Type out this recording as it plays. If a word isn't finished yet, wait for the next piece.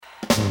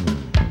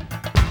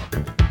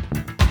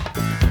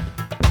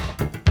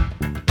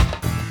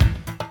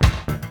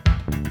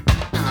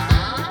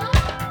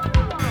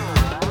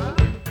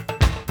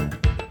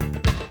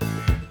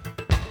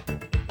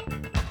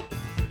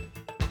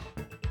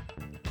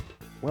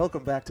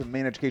Welcome back to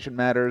Maine Education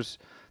Matters,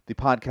 the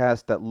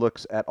podcast that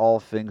looks at all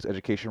things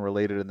education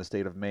related in the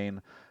state of Maine,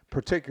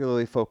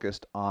 particularly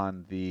focused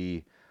on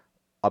the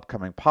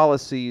upcoming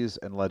policies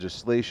and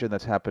legislation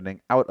that's happening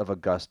out of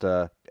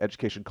Augusta,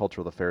 Education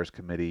Cultural Affairs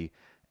Committee,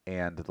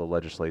 and the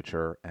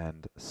legislature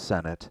and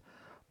Senate.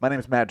 My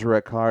name is Matt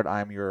Dureckard.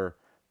 I'm your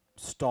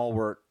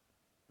stalwart,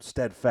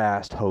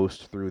 steadfast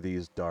host through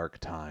these dark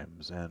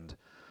times. And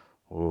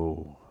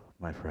oh,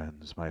 my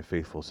friends, my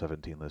faithful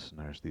 17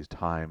 listeners, these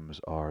times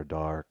are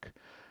dark.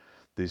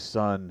 The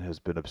sun has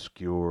been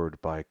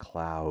obscured by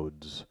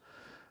clouds.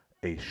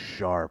 A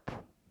sharp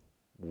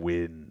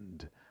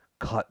wind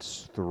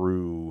cuts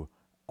through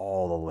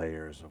all the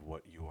layers of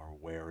what you are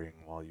wearing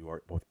while you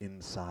are both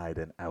inside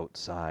and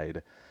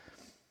outside.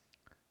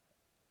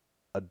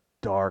 A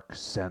dark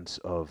sense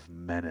of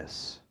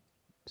menace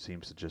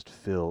seems to just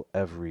fill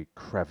every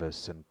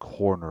crevice and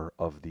corner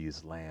of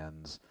these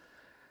lands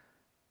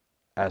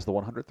as the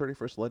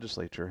 131st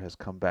legislature has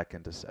come back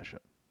into session.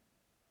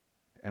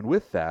 And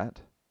with that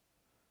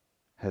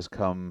has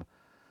come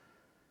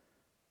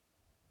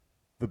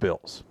the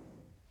bills.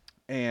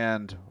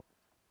 And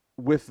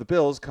with the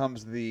bills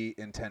comes the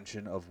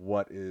intention of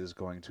what is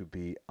going to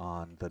be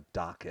on the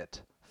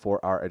docket for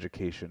our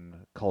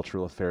Education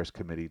Cultural Affairs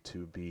Committee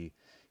to be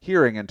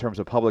hearing in terms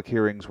of public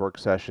hearings, work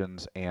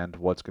sessions, and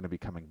what's going to be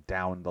coming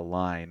down the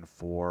line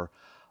for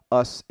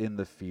us in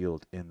the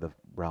field in the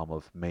realm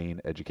of Maine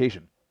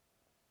education.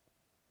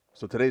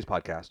 So today's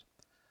podcast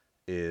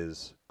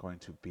is going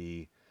to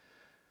be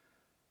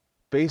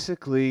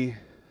basically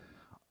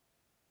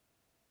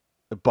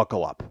a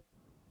buckle up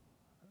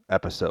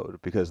episode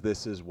because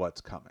this is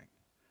what's coming.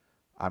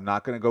 I'm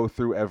not going to go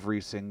through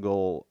every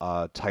single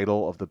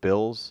title of the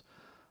bills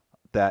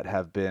that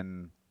have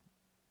been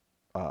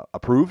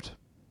approved,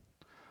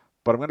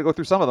 but I'm going to go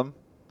through some of them,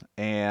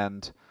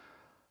 and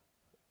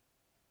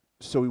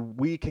so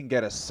we can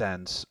get a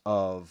sense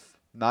of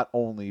not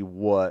only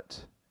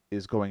what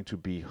is going to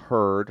be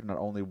heard, not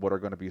only what are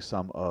going to be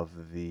some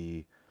of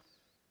the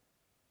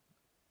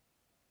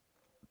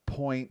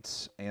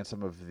points and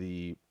some of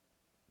the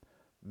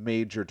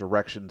major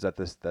directions that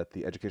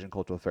the Education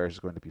Cultural Affairs is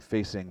going to be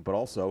facing, but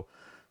also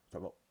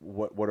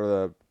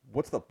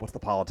what's the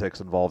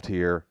politics involved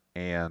here,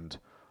 and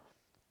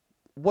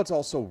what's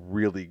also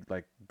really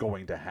like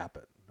going to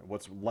happen,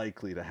 what's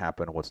likely to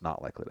happen, what's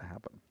not likely to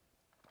happen.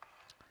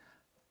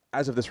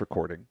 As of this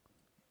recording,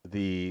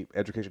 the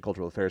Education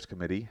Cultural Affairs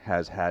Committee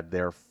has had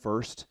their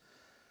first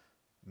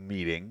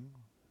meeting,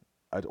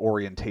 an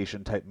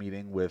orientation type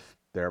meeting with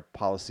their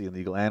policy and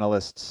legal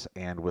analysts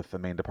and with the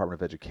Maine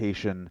Department of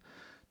Education,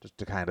 just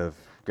to kind of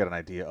get an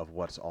idea of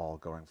what's all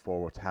going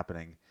forward, what's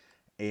happening.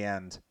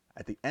 And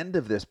at the end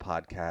of this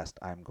podcast,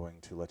 I'm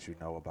going to let you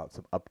know about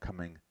some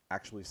upcoming,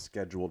 actually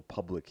scheduled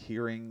public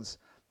hearings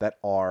that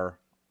are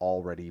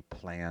already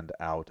planned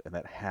out and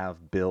that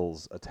have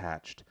bills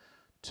attached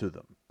to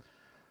them.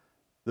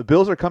 The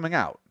bills are coming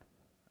out,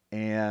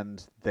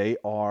 and they're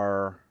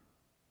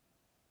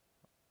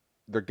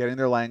getting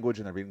their language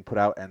and they're being put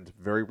out. And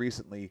very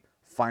recently,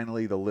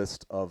 finally, the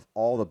list of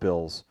all the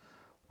bills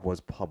was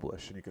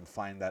published, and you can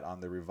find that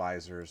on the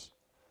reviser's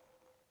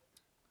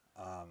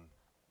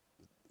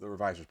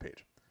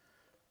page.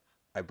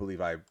 I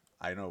believe I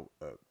know.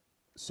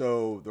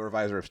 So the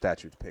reviser of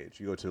statutes page.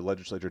 You go to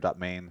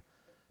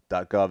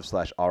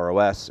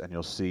legislature.maine.gov/ROS, and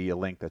you'll see a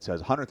link that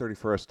says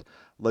 131st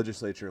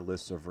Legislature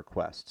Lists of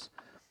Requests.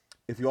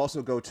 If you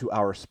also go to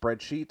our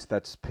spreadsheet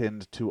that's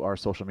pinned to our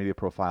social media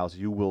profiles,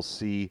 you will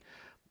see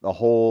the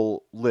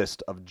whole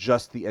list of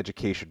just the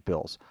education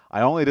bills.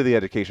 I only did the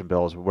education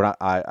bills. We're not.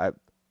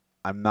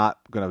 I'm not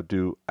going to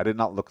do. I did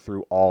not look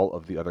through all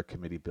of the other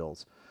committee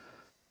bills,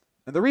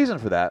 and the reason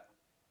for that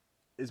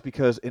is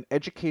because in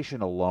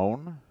education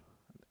alone,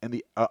 in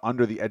the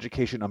under the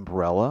education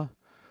umbrella,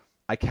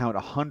 I count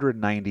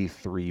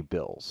 193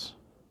 bills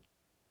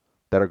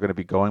that are going to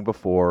be going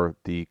before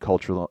the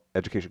Cultural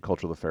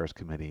Affairs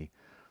Committee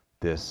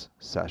this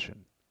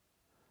session.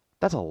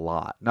 That's a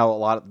lot. Now, a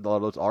lot of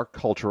those are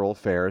cultural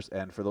affairs,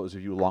 and for those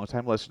of you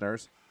longtime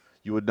listeners,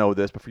 you would know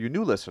this. But for you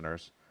new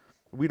listeners,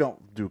 we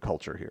don't do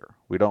culture here.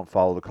 We don't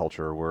follow the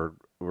culture. We're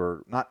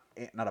not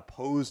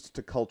opposed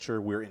to culture.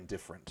 We're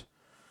indifferent.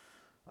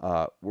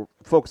 We're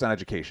focused on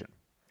education,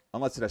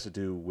 unless it has to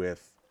do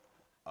with,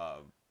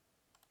 well,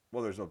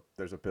 there's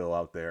a bill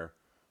out there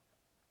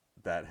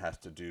that has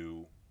to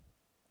do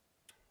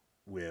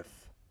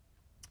with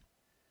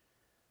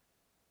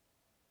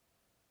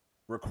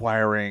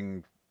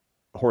requiring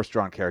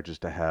horse-drawn carriages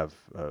to have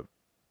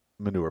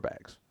manure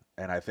bags.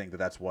 And I think that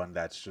that's one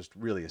that's just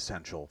really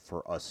essential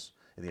for us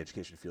in the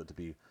education field to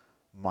be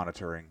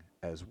monitoring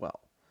as well.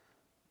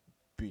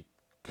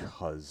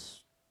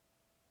 Because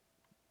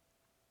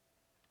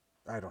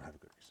I don't have a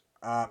good reason.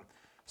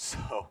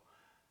 So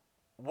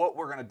what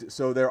we're going to do,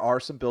 so there are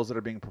some bills that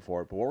are being put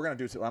forward, but what we're going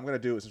to do, what I'm going to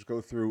do is just go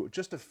through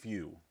just a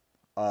few,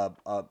 a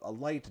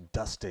light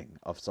dusting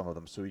of some of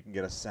them so you can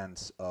get a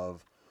sense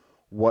of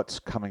what's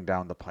coming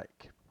down the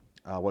pike,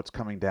 what's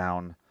coming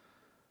down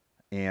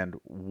and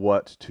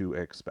what to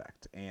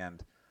expect.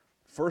 And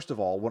First of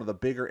all, one of the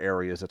bigger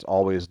areas that's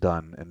always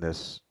done in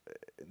these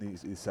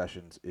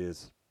sessions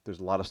is there's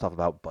a lot of stuff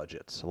about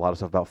budgets, a lot of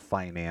stuff about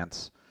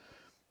finance,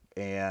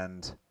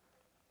 and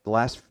the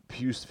last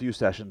few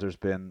sessions, there's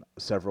been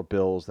several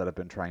bills that have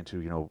been trying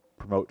to,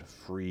 promote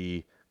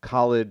free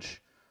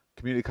college,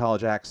 community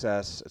college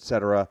access,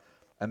 etc.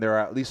 And there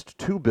are at least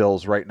 2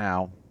 bills right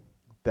now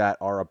that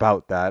are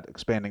about that,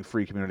 expanding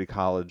free community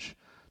college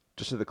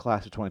just to the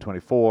class of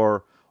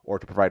 2024, or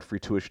to provide free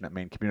tuition at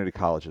Maine community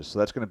colleges. So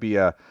that's going to be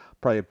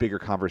probably a bigger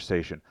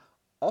conversation.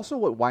 Also,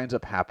 what winds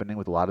up happening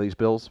with a lot of these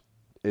bills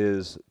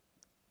is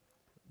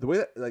the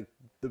way that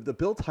the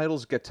bill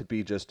titles get to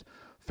be just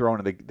thrown,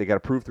 and they get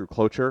approved through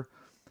cloture,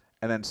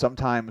 and then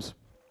sometimes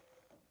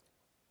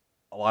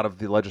a lot of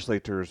the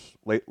legislators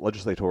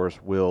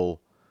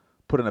will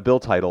put in a bill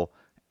title,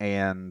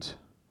 and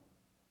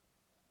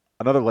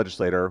another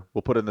legislator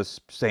will put in the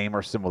same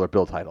or similar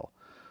bill title.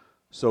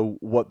 So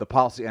what the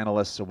policy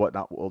analysts and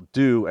whatnot will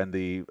do, and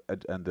the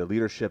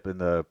leadership in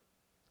the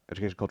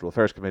Education Cultural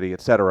Affairs Committee,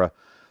 etc.,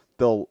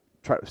 they'll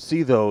try to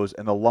see those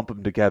and they'll lump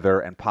them together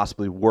and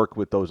possibly work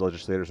with those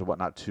legislators and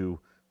whatnot to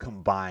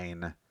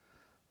combine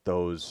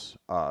those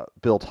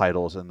bill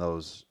titles and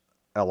those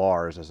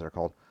LRs, as they're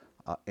called,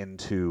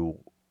 into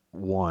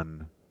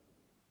one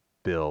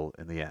bill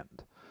in the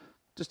end,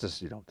 just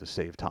to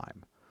save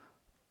time.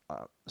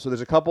 So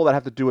there's a couple that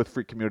have to do with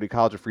free community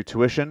college or free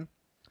tuition.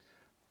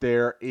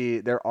 There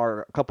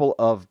are a couple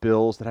of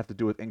bills that have to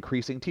do with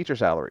increasing teacher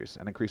salaries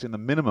and increasing the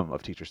minimum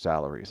of teacher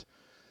salaries.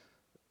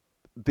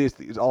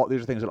 These are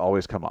things that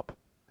always come up.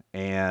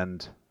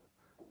 And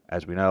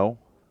as we know,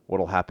 what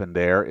will happen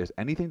there is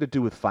anything to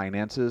do with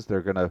finances,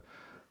 they're going to,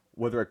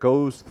 whether it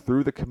goes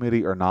through the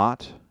committee or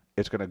not,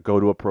 it's going to go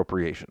to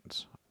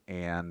appropriations.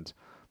 And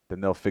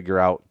then they'll figure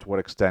out to what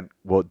extent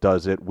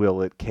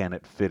can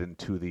it fit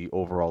into the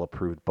overall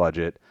approved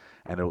budget,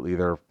 and it will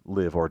either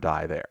live or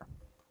die there.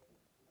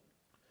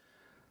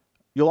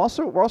 We're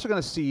also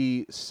going to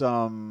see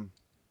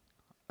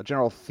a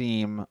general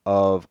theme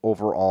of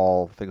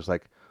overall things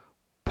like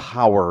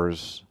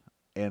powers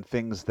and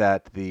things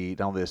that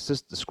not only the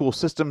school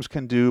systems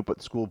can do, but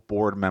school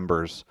board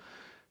members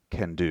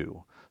can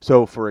do.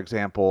 So, for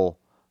example,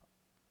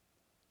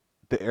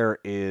 there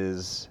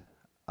is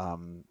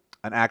an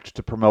act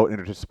to promote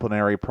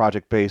interdisciplinary,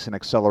 project-based, and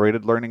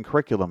accelerated learning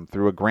curriculum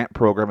through a grant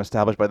program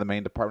established by the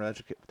Maine Department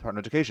of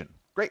Education.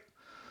 Great.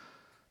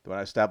 They want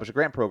to establish a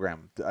grant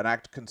program, an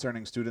act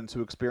concerning students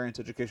who experience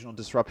educational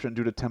disruption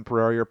due to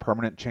temporary or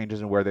permanent changes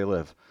in where they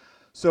live.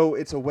 So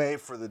it's a way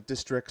for the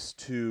districts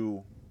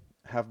to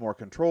have more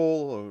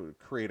control, or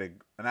create an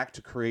act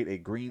to create a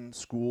green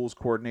schools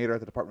coordinator at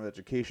the Department of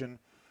Education.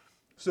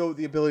 So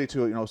the ability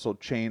to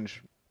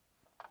change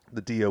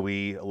the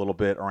DOE a little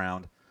bit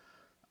around.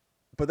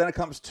 But then it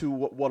comes to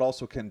what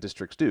also can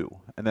districts do.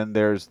 And then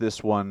there's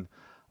this one,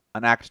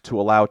 an act to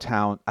allow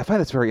I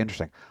find this very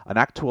interesting, an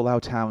act to allow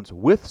towns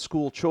with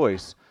school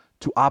choice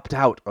to opt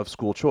out of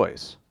school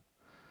choice.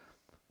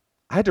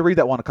 I had to read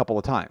that one a couple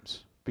of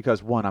times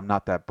because, one, I'm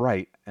not that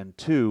bright, and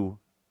two,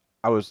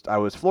 I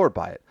was floored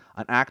by it.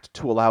 An act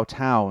to allow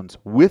towns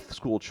with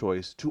school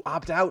choice to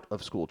opt out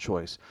of school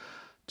choice,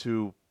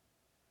 to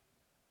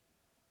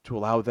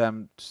allow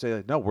them to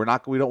say, no,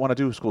 we don't want to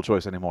do school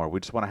choice anymore. We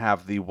just want to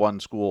have the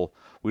one school.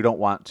 We don't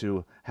want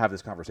to have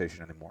this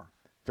conversation anymore.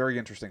 Very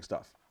interesting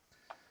stuff.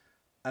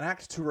 An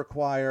act to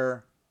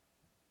require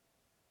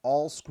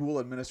all school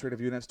administrative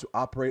units to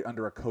operate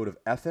under a code of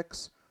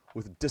ethics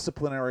with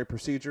disciplinary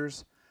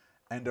procedures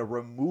and a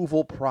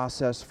removal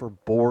process for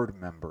board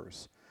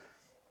members.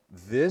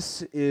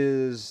 There's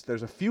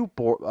a few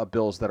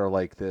bills that are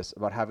like this,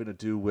 about having to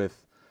do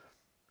with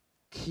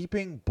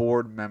keeping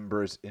board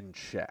members in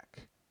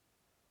check.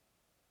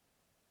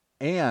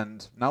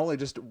 And not only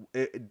just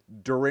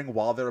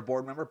while they're a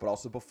board member, but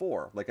also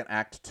before, like an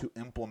act to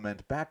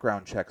implement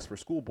background checks for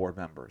school board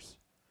members.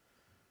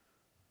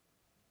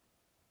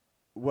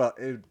 Well,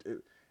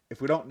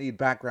 if we don't need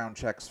background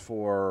checks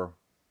for,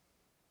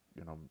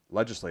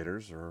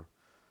 legislators or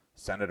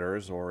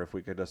senators, or if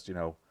we could just,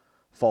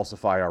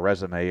 falsify our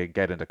resume and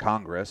get into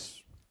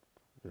Congress,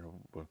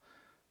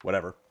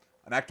 whatever.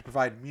 An act to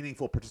provide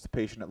meaningful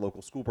participation at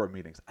local school board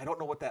meetings. I don't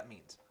know what that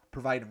means.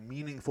 Provide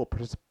meaningful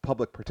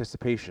public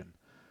participation.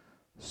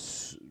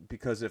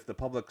 Because if the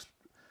public's...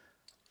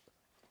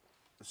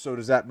 So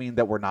does that mean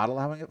that we're not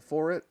allowing it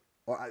for it?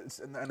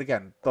 And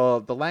again,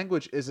 the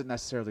language isn't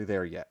necessarily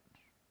there yet.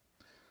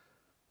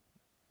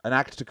 An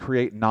act to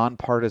create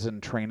nonpartisan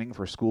training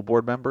for school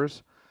board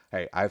members.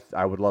 Hey,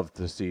 I would love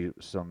to see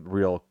some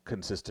real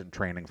consistent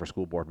training for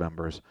school board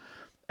members,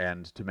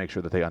 and to make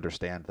sure that they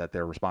understand that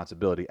their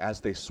responsibility,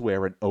 as they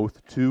swear an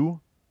oath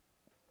to,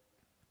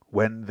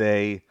 when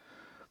they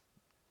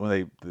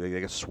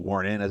get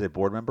sworn in as a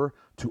board member,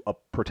 to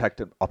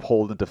protect and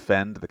uphold and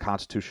defend the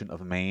Constitution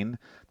of Maine,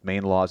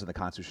 Maine laws, and the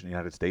Constitution of the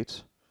United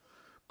States.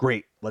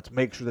 Great. Let's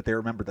make sure that they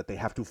remember that they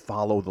have to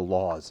follow the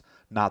laws,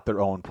 not their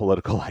own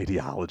political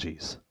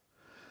ideologies.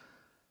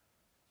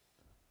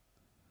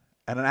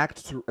 And an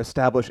act to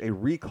establish a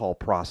recall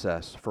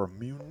process for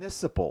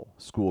municipal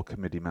school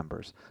committee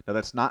members. Now,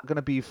 that's not going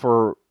to be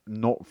for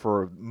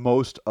for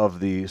most of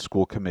the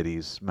school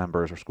committees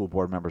members or school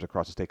board members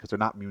across the state because they're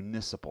not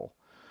municipal.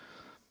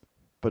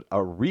 But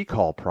a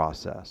recall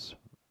process,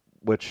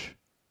 which,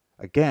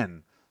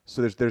 again,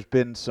 so there's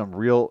been some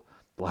real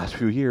the last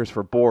few years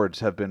for boards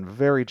have been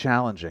very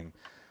challenging.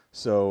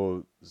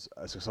 So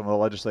some of the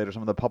legislators,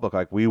 some of the public,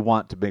 like we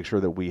want to make sure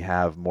that we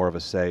have more of a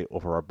say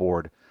over our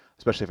board,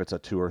 especially if it's a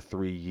 2 or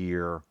 3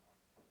 year,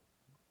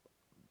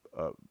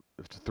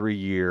 if it's a 3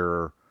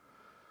 year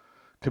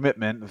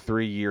commitment, a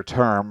 3 year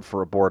term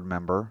for a board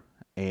member.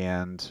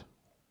 And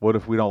what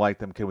if we don't like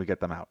them? Can we get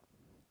them out?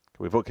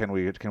 Can we vote? Can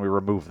we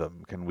remove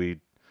them? Can we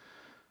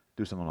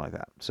do something like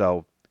that?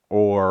 So,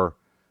 or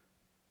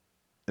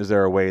is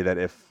there a way that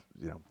if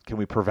can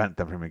we prevent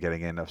them from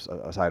getting in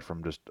aside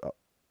from just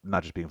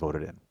not just being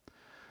voted in?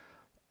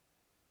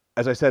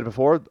 As I said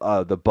before,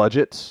 the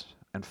budgets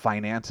and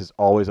finance is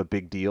always a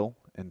big deal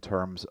in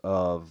terms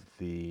of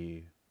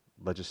the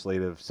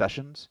legislative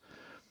sessions.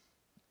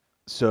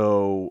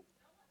 So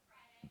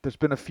there's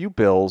been a few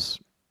bills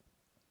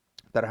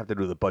that have to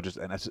do with the budgets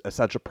and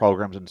essential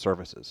programs and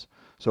services.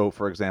 So,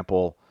 for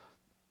example,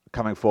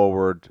 coming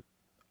forward,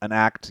 an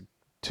act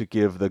to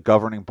give the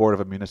governing board of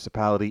a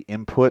municipality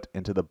input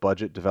into the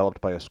budget developed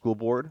by a school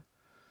board.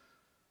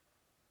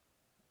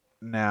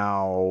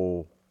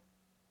 Now,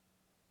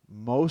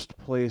 most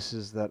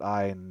places that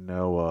I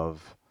know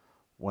of,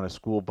 when a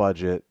school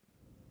budget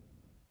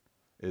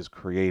is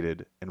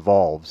created,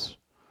 involves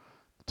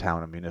the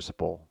town and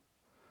municipal.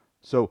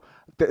 So,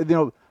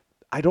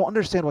 I don't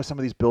understand why some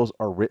of these bills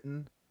are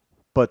written,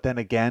 but then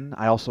again,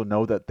 I also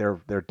know that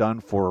they're done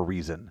for a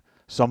reason.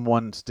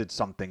 Someone did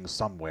something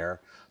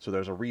somewhere, so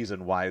there's a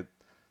reason why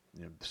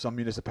some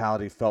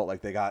municipality felt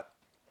like they got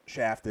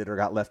shafted or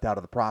got left out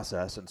of the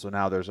process, and so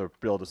now there's a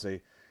bill to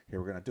say,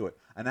 here, we're going to do it.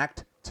 An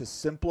act to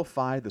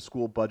simplify the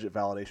school budget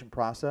validation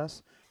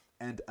process,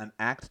 and an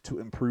act to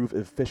improve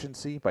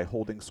efficiency by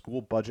holding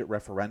school budget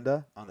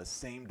referenda on the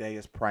same day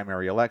as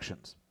primary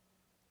elections.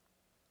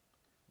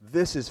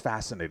 This is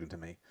fascinating to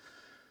me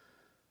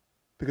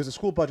because the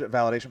school budget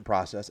validation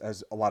process,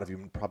 as a lot of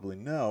you probably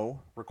know,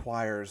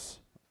 requires,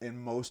 in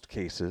most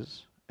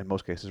cases,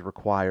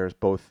 requires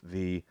both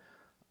the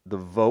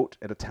vote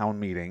at a town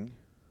meeting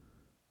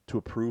to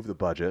approve the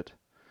budget,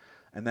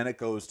 and then it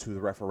goes to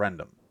the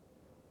referendum.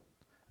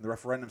 And the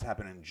referendums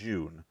happen in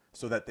June,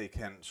 so that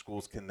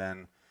schools can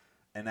then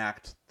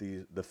enact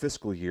the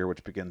fiscal year,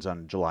 which begins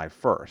on July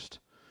 1st.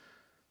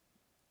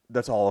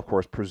 That's all, of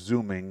course,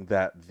 presuming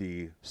that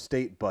the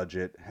state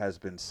budget has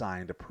been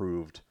signed,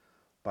 approved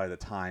by the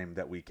time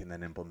that we can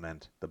then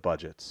implement the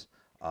budgets.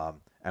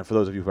 And for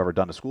those of you who've ever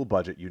done a school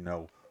budget,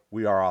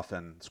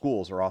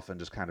 schools are often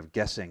just kind of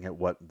guessing at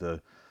what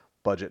the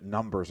budget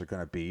numbers are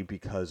going to be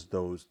because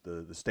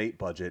the state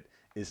budget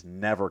is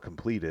never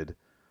completed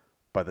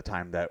by the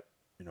time that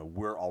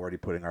we're already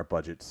putting our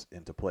budgets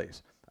into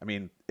place. I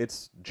mean,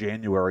 it's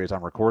January as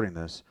I'm recording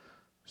this.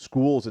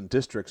 Schools and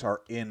districts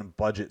are in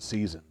budget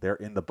season. They're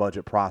in the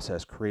budget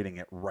process, creating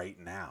it right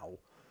now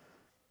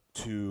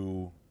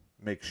to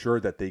make sure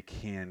that they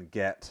can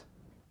get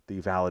the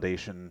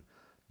validation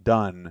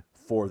done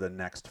for the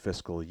next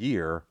fiscal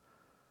year.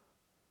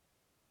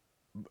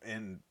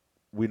 And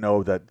we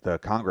know that the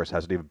Congress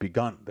hasn't even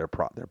begun their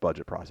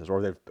budget process,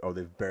 or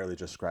they've barely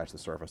just scratched the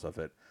surface of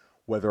it.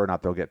 Whether or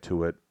not they'll get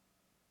to it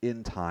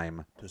in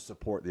time to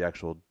support the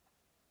actual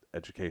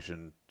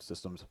education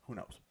systems, who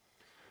knows?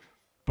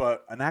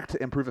 But an act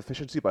to improve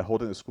efficiency by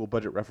holding the school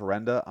budget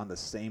referenda on the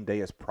same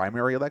day as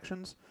primary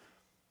elections.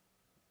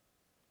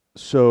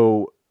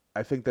 So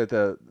I think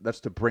that that's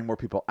to bring more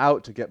people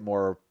out, to get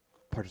more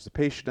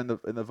participation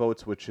in the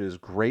votes, which is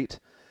great.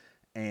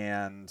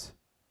 And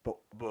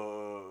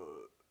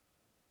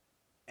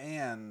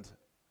and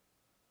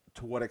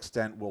to what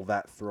extent will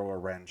that throw a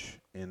wrench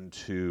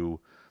into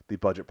the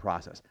budget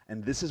process?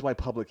 And this is why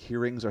public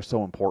hearings are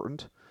so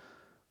important,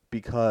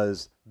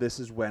 because this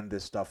is when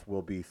this stuff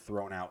will be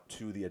thrown out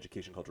to the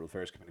Education Cultural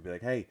Affairs Committee. Be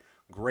like, hey,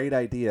 great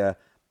idea.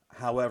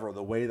 However,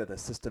 the way that the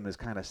system is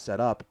kind of set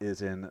up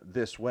is in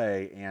this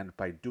way, and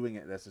by doing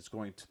it,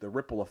 the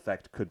ripple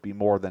effect could be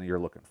more than you're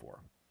looking for.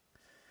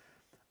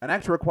 An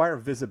act to require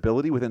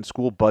visibility within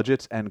school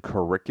budgets and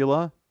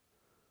curricula.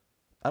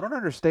 I don't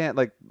understand,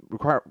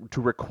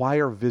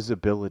 require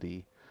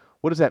visibility.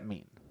 What does that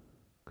mean?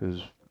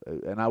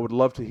 And I would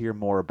love to hear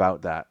more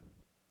about that.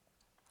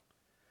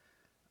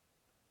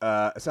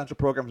 Essential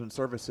programs and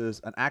services,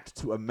 an act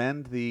to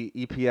amend the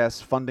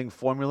EPS funding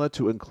formula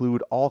to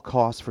include all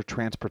costs for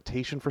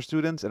transportation for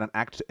students, and an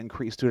act to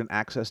increase student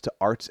access to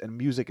arts and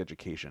music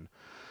education.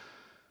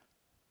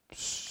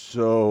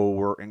 So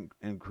we're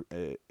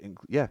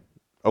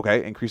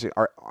increasing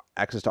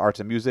access to arts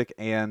and music,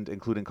 and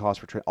including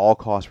all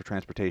costs for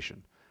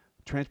transportation.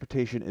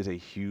 Transportation is a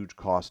huge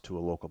cost to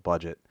a local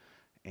budget,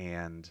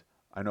 and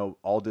I know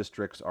all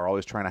districts are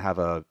always trying to have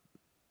a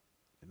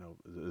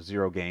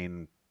zero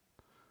gain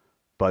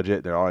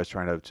budget. They're always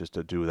trying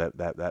to do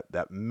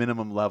that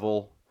minimum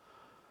level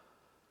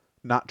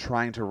not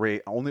trying to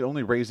raise,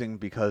 only raising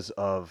because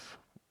of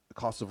the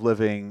cost of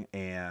living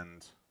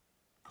and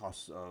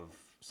costs of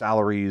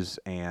salaries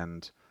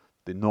and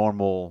the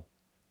normal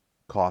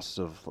costs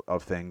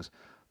of things.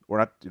 We're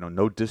not,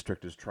 no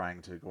district is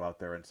trying to go out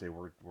there and say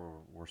we're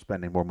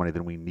spending more money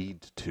than we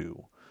need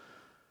to.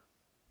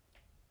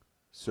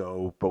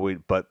 So,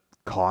 but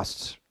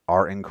costs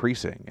are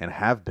increasing and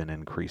have been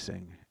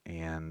increasing,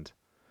 and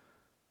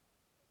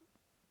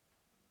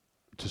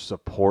to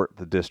support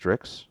the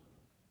districts,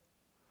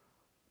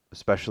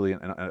 especially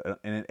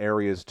in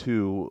areas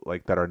too,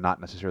 like that are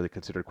not necessarily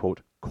considered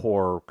quote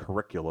core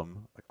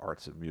curriculum, like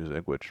arts and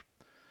music, which,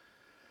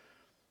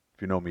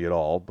 if you know me at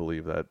all,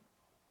 believe that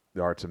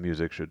the arts and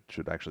music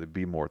should actually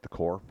be more at the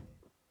core.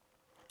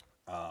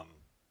 Um,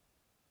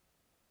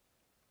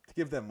 to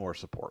give them more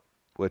support,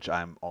 which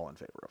I'm all in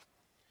favor of.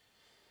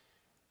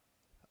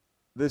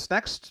 This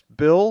next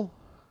bill,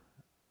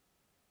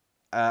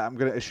 I'm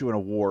going to issue an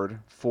award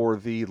for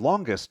the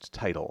longest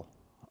title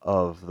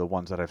of the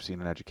ones that I've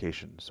seen in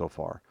education so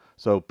far.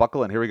 So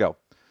buckle in, here we go.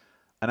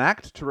 An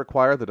act to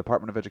require the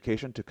Department of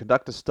Education to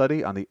conduct a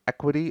study on the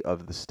equity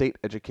of the state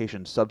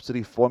education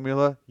subsidy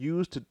formula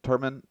used to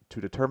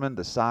determine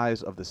the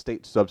size of the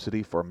state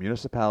subsidy for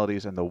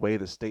municipalities and the way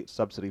the state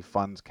subsidy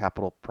funds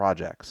capital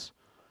projects.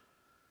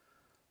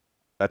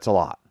 That's a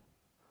lot.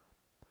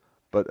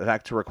 But an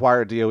act to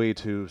require DOE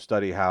to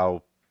study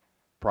how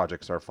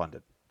projects are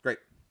funded. Great.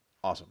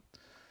 Awesome.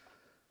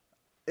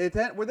 We're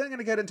then going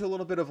to get into a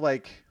little bit of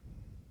like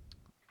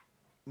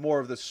more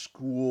of the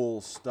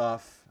school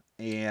stuff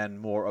and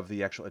more of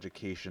the actual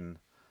education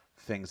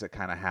things that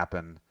kind of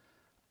happen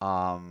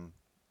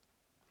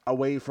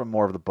away from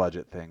more of the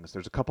budget things.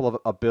 There's a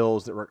couple of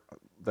bills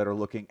that are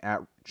looking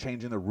at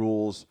changing the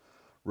rules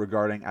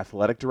regarding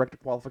athletic director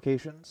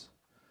qualifications.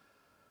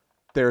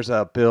 There's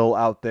a bill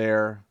out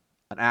there,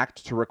 an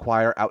act to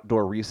require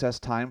outdoor recess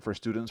time for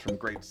students from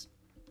grades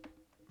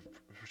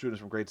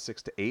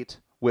 6 to 8,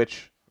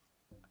 which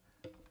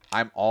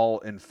I'm all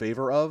in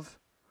favor of.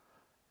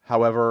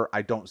 However,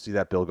 I don't see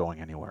that bill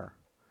going anywhere.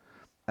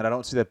 And I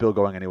don't see that bill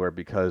going anywhere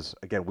because,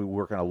 again, we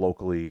work in a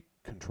locally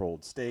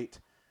controlled state,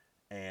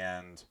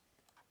 and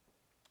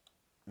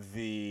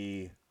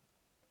the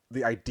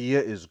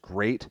idea is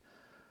great,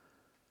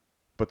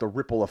 but the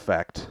ripple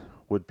effect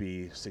would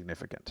be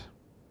significant.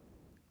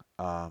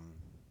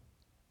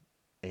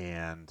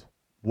 And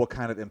what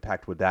kind of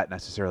impact would that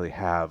necessarily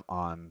have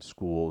on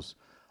schools,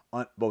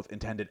 both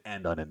intended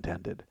and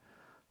unintended?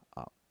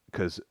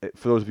 Because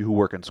for those of you who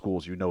work in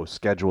schools,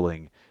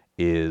 scheduling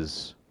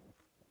is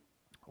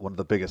one of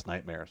the biggest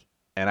nightmares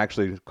and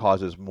actually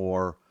causes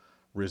more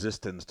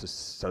resistance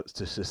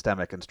to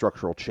systemic and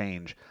structural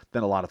change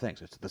than a lot of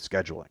things. It's the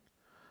scheduling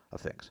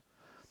of things.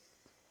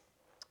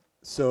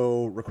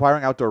 So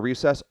requiring outdoor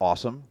recess,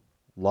 awesome.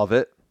 Love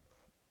it.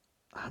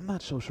 I'm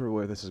not so sure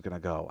where this is going to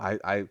go.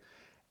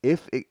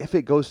 If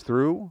it goes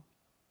through,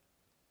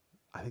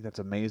 I think that's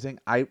amazing.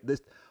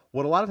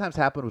 What a lot of times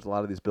happens with a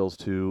lot of these bills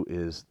too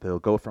is they'll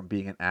go from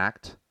being an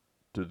act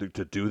to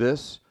do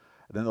this,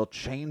 and then they'll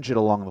change it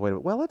along the way.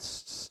 Well, let's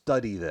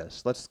study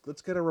this. Let's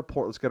get a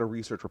report. Let's get a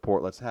research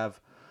report. Let's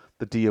have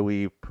the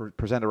DOE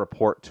present a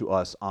report to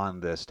us on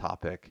this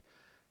topic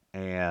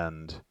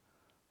and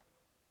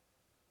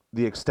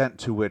the extent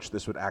to which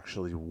this would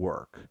actually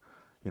work.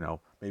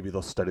 Maybe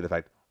they'll study the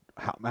fact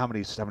how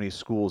many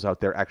schools out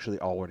there actually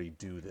already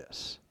do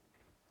this,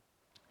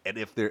 and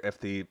if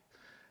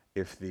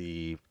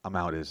the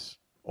amount is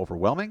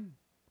overwhelming,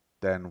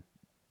 then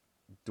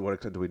to what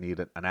extent do we need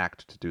an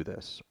act to do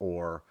this?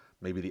 Or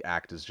maybe the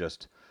act is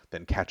just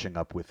then catching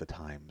up with the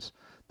times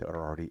that are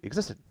already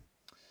existed.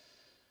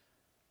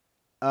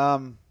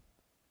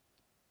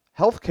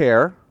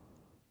 Healthcare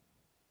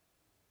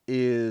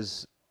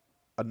is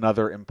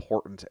another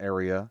important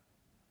area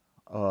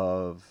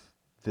of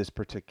this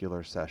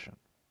particular session.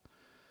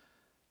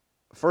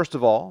 First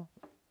of all,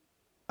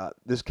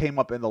 this came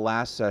up in the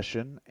last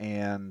session,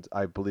 and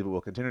I believe it will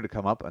continue to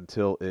come up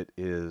until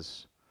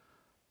it's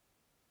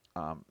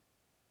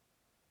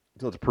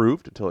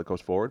approved, until it goes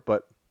forward.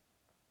 But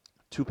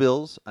two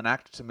bills: an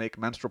act to make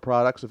menstrual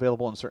products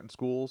available in certain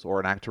schools,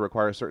 or an act to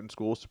require certain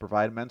schools to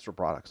provide menstrual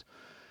products.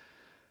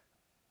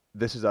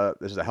 This is a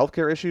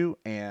healthcare issue,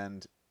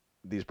 and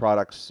these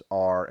products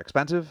are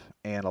expensive,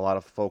 and a lot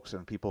of folks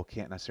and people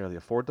can't necessarily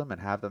afford them and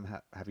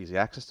have easy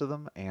access to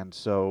them. And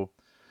so,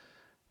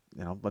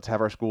 let's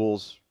have our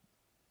schools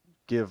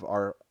give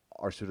our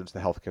students the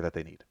healthcare that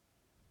they need.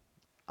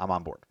 I'm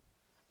on board.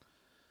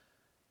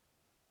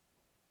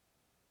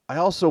 I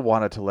also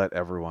wanted to let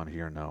everyone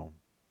here know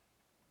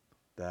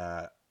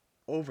that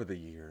over the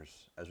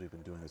years, as we've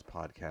been doing this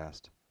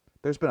podcast,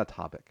 there's been a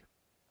topic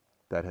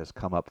that has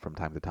come up from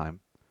time to time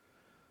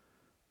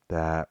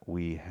that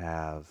we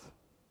have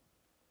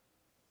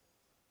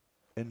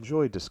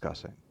enjoyed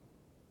discussing.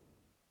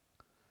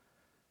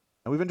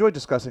 And we've enjoyed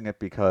discussing it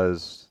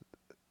because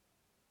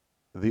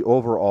the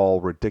overall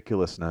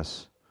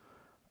ridiculousness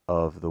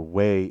of the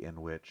way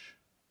in which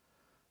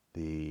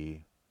the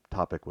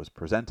topic was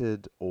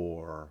presented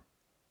or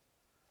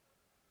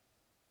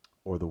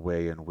or the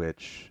way in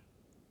which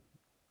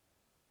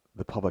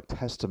the public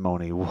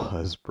testimony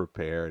was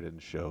prepared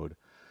and showed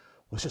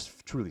was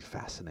just truly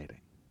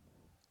fascinating.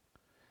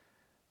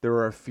 There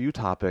are a few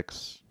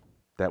topics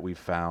that we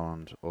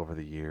found over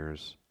the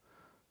years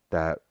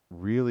that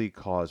really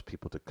cause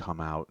people to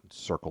come out and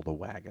circle the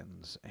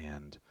wagons,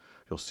 and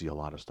you'll see a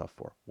lot of stuff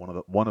for.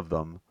 One of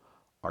them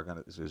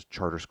is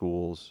charter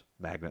schools,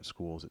 magnet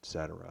schools,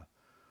 etc.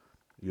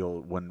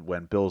 You'll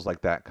when bills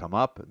like that come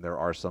up, and there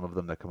are some of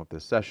them that come up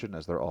this session,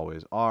 as there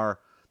always are,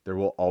 there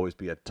will always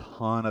be a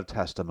ton of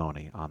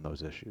testimony on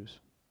those issues.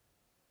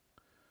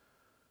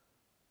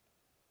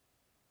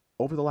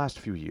 Over the last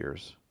few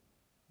years,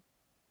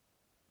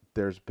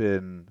 there's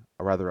been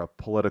a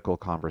political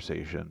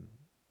conversation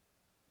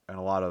and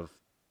a lot of,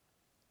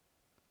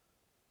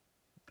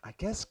 I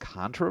guess,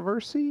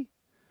 controversy.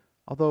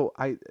 Although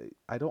I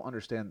don't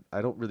understand,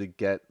 I don't really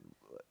get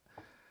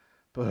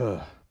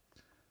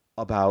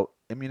about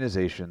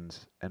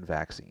immunizations and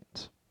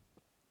vaccines.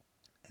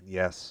 And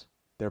yes,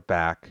 they're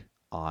back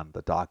on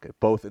the docket,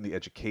 both in the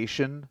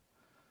Education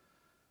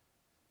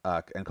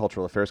and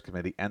Cultural Affairs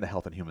Committee and the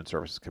Health and Human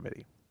Services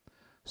Committee.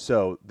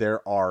 So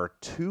there are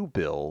two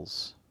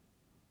bills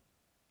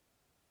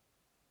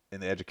in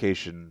the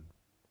education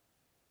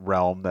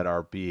realm that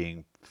are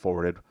being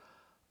forwarded.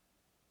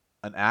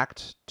 An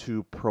act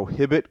to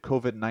prohibit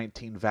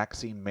COVID-19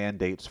 vaccine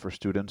mandates for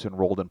students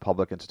enrolled in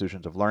public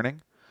institutions of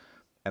learning,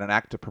 and an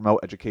act to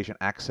promote education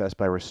access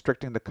by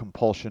restricting the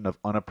compulsion of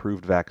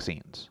unapproved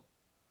vaccines.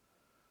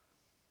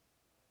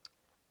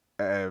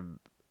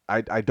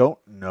 I don't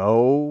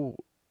know.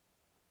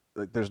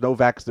 Like, there's no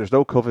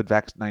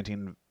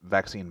COVID-19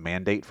 vaccine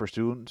mandate for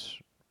students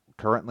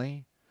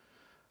currently.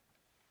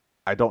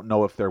 I don't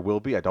know if there will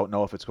be. I don't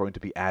know if it's going to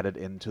be added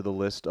into the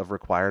list of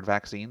required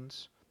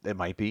vaccines. It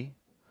might be.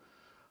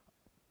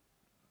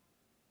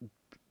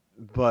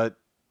 But,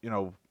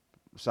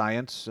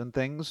 science and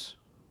things,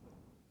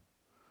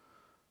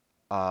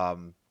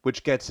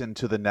 which gets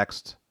into the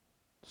next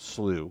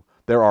slew.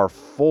 There are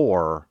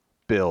 4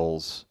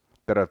 bills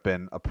that have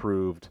been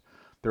approved.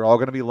 They're all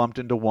going to be lumped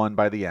into one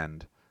by the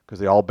end because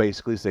they all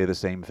basically say the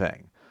same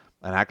thing.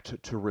 An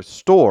act to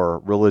restore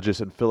religious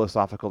and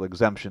philosophical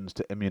exemptions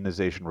to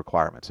immunization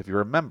requirements. If you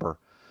remember,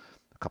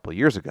 a couple of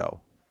years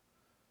ago,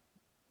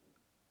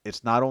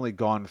 it's not only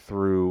gone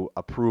through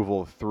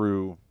approval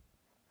through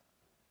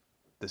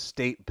the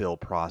state bill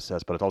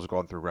process, but it's also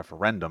gone through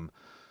referendum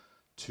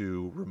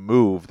to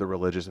remove the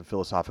religious and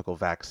philosophical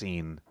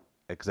vaccine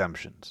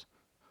exemptions.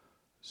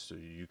 So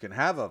you can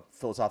have a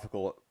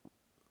philosophical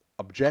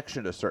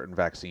objection to certain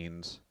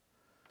vaccines.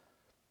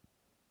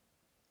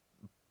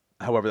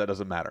 However, that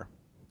doesn't matter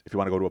if you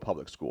want to go to a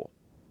public school.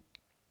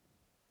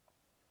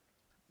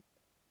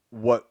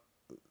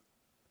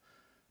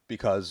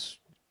 Because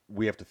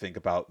we have to think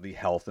about the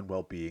health and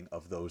well-being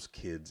of those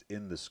kids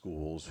in the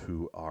schools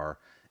who are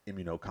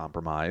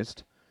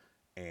immunocompromised,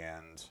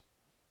 and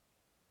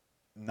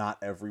not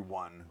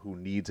everyone who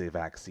needs a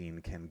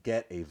vaccine can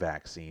get a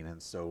vaccine.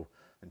 And so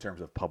in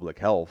terms of public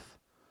health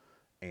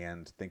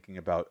and thinking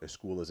about a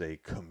school as a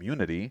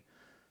community,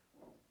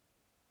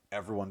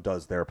 everyone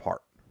does their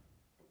part.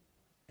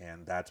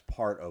 And that's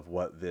part of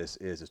what this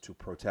is to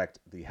protect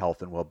the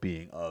health and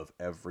well-being of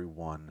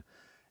everyone,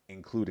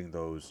 including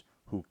those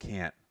who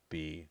can't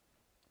be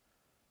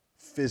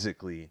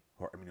physically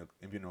or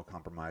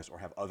immunocompromised or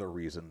have other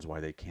reasons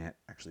why they can't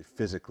actually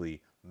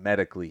physically,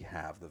 medically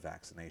have the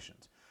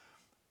vaccinations.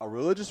 A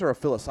religious or a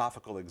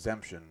philosophical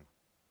exemption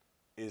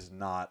is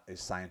not a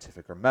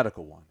scientific or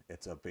medical one.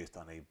 It's based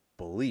on a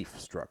belief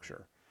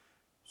structure.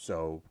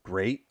 So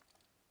great.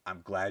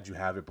 I'm glad you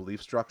have a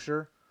belief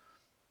structure.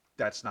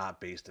 That's not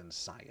based in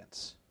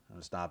science. And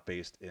it's not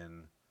based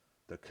in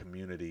the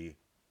community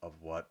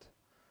of what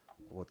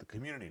the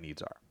community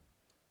needs are.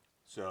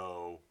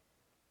 So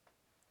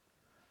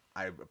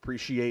I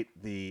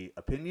appreciate the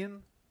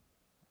opinion,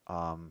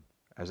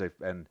 as a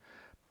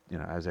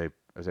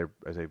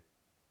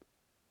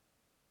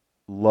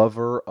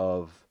lover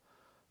of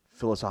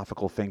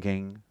philosophical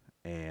thinking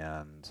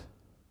and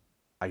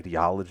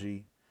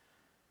ideology.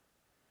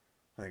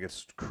 I think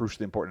it's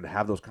crucially important to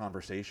have those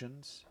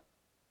conversations,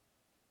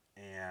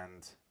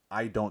 and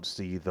I don't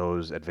see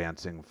those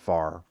advancing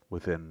far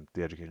within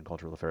the Education and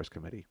Cultural Affairs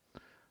Committee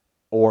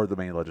or the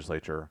Maine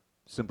legislature,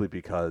 simply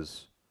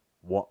because,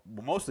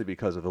 mostly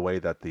because of the way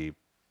that the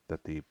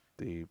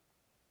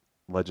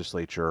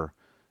legislature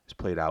is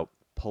played out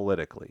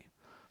politically.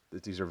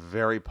 These are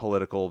very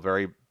political,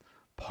 very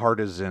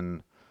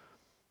partisan,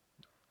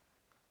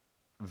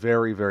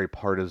 very, very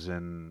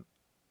partisan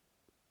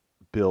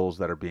bills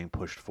that are being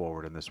pushed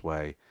forward in this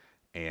way,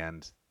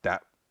 and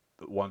that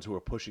the ones who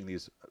are pushing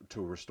these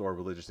to restore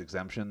religious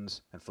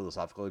exemptions and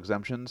philosophical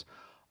exemptions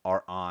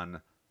are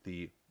on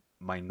the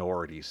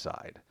minority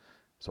side.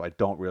 So I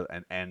don't really,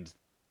 and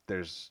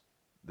there's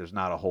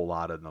not a whole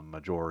lot in the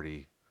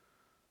majority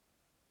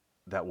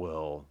that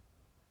will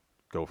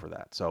go for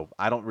that. So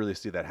I don't really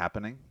see that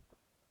happening.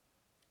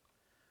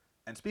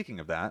 And speaking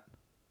of that,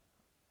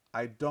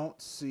 I don't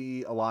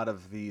see a lot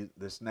of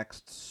this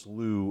next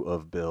slew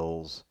of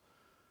bills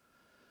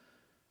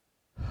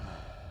to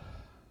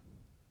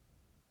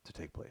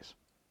take place.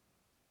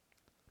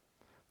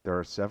 There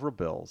are several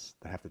bills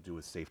that have to do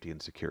with safety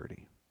and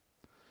security.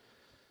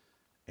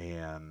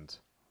 And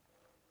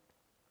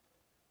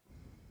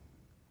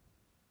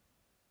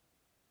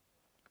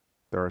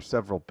there are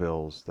several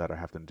bills that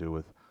have to do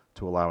with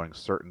to allowing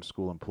certain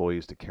school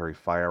employees to carry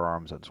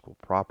firearms on school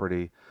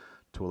property,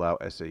 to allow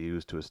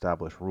SAUs to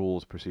establish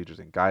rules, procedures,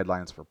 and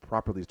guidelines for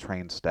properly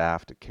trained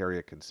staff to carry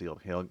a concealed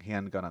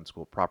handgun on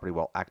school property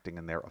while acting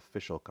in their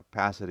official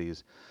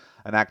capacities,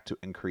 an act to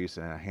increase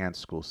and enhance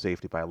school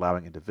safety by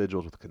allowing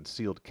individuals with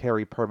concealed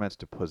carry permits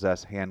to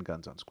possess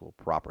handguns on school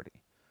property.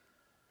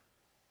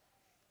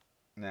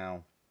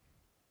 Now,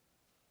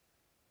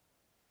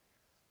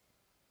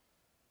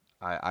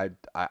 I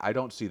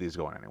don't see these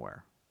going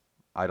anywhere.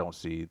 I don't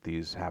see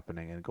these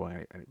happening and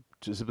going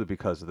just simply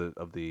because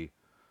of the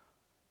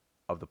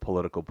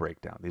political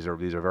breakdown. These are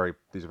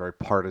very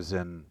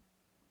partisan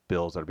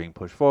bills that are being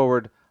pushed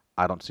forward.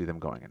 I don't see them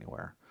going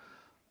anywhere.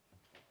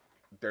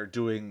 They're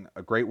doing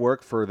a great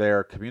work for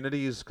their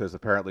communities because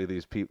apparently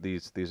these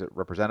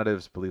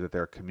representatives believe that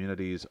their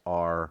communities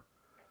are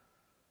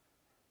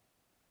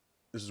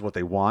this is what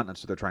they want, and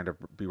so they're trying to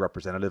be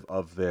representative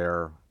of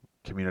their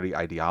community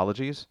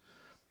ideologies.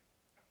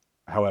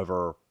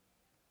 However,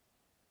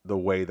 the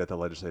way that the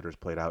legislators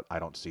played out, I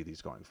don't see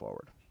these going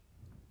forward.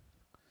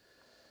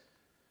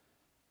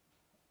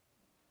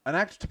 An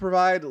act to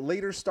provide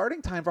later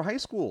starting time for high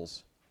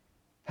schools.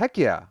 Heck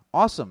yeah,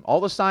 awesome. All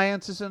the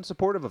science is in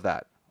supportive of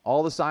that.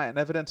 All the science and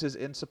evidence is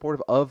in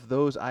supportive of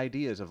those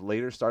ideas of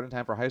later starting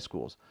time for high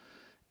schools.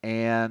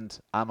 And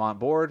I'm on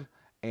board,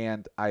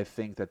 and I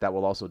think that that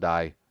will also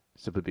die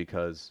simply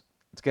because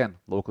it's, again,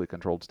 locally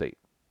controlled state.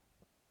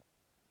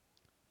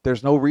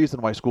 There's no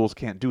reason why schools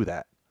can't do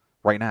that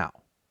right now.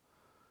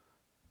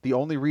 The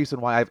only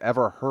reason why I've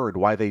ever heard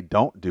why they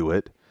don't do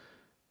it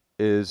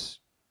is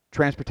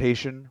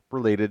transportation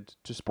related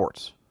to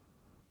sports.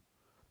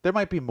 There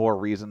might be more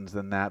reasons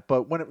than that,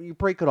 but when you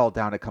break it all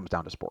down, it comes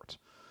down to sports.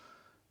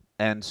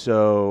 And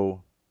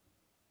so,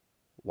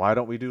 why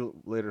don't we do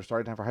later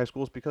starting time for high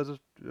schools? Because of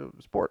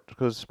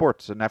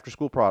sports and after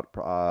school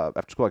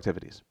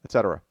activities,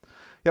 etc.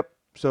 Yep.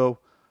 So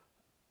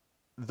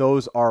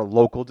those are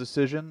local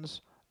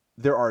decisions.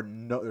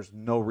 There's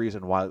no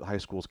reason why high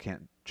schools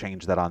can't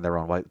change that on their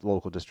own. Why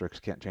local districts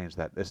can't change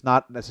that. It's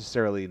not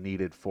necessarily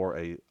needed for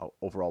a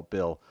overall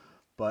bill,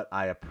 but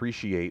I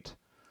appreciate,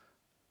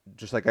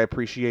 just like I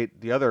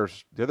appreciate the other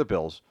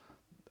bills,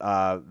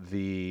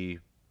 the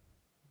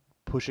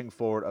pushing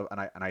forward of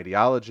an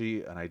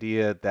ideology, an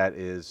idea that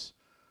is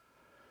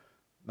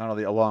not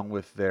only along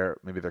with their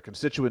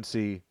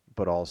constituency,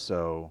 but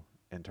also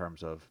in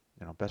terms of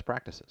best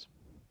practices.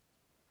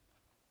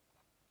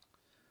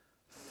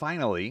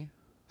 Finally,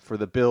 for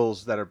the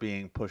bills that are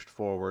being pushed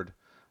forward,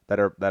 that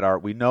are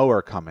we know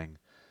are coming,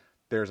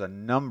 there's a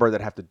number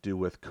that have to do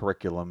with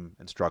curriculum,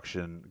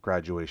 instruction,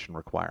 graduation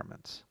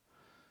requirements.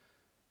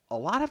 A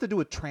lot have to do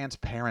with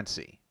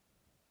transparency.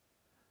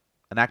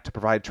 An act to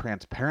provide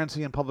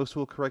transparency in public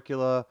school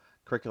curricula,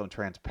 Curriculum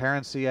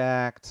Transparency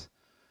Act.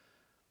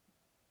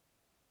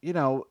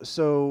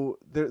 So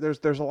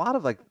there's a lot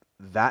of like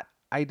that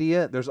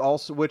idea. There's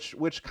also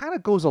which kind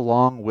of goes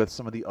along with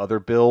some of the other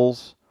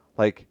bills,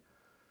 like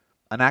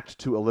an act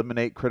to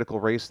eliminate critical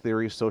race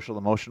theory, social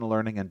emotional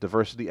learning, and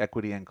diversity,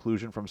 equity, and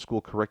inclusion from school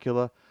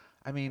curricula.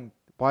 I mean,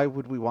 why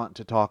would we want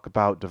to talk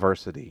about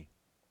diversity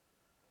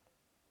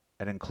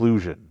and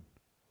inclusion?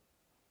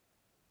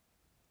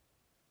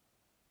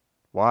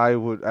 Why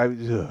would I?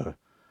 Ugh.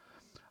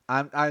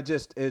 I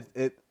just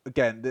it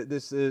again.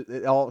 This is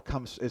it all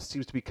comes. It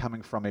seems to be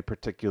coming from a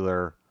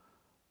particular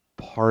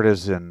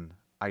partisan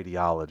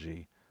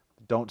ideology.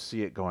 Don't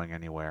see it going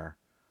anywhere.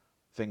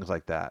 Things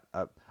like that.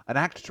 An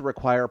act to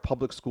require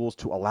public schools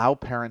to allow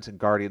parents and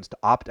guardians to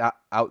opt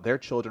out their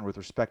children with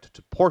respect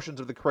to portions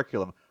of the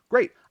curriculum.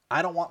 Great.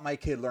 I don't want my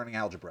kid learning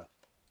algebra.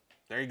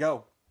 There you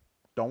go.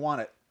 Don't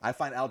want it. I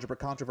find algebra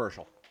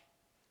controversial.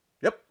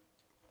 Yep.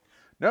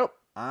 Nope.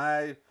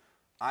 I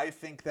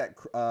think that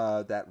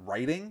that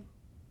writing,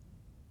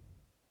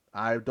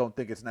 I don't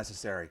think it's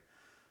necessary.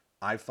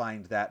 I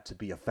find that to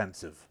be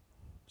offensive.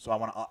 So I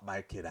want to opt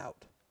my kid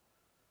out.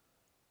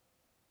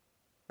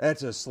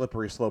 That's a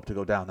slippery slope to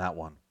go down, that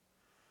one.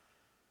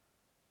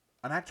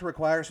 An act to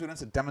require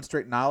students to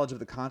demonstrate knowledge of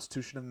the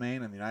Constitution of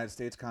Maine and the United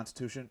States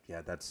Constitution.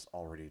 Yeah, that's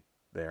already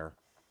there.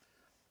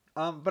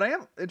 But I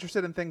am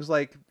interested in things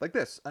like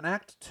this. An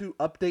act to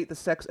update the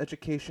sex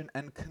education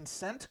and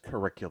consent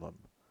curriculum.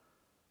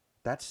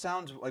 That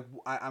sounds like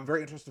I'm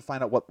very interested to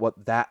find out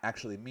what that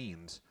actually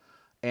means.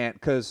 And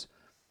because,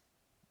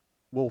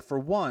 well, for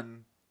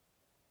one,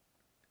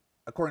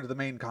 according to the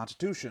Maine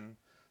Constitution,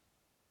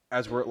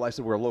 as I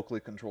said, we're a locally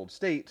controlled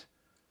state,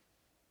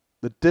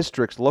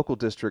 local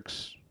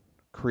districts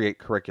create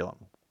curriculum.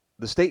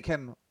 The state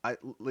can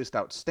list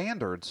out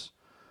standards,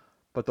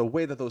 but the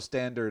way that those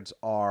standards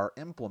are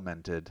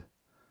implemented,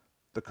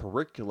 the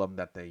curriculum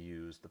that they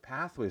use, the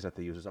pathways that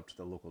they use is up to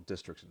the local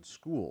districts and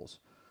schools.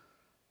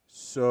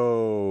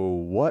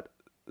 So what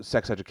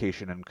sex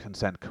education and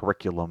consent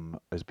curriculum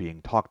is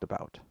being talked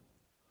about?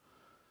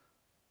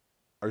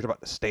 Are you talking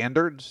about the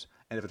standards?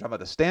 And if you're talking about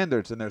the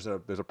standards, then there's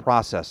a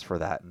process for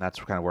that, and that's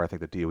kind of where I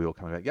think the DOE will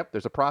come in. Yep,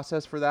 there's a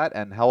process for that,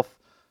 and health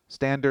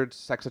standards,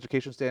 sex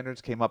education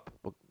standards came up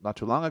not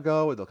too long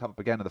ago. They'll come up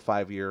again in the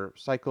 5-year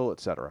cycle,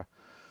 etc.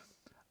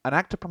 An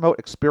act to promote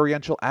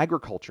experiential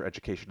agriculture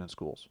education in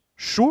schools.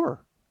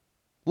 Sure,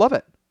 love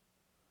it.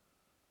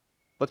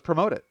 Let's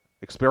promote it.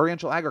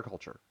 Experiential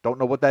agriculture. Don't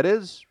know what that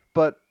is,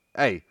 but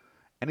hey,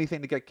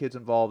 anything to get kids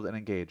involved and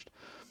engaged.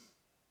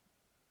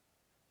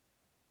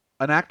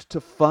 An act to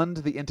fund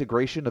the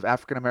integration of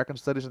African American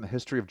studies and the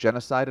history of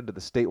genocide into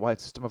the statewide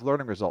system of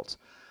learning results.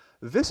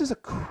 This is a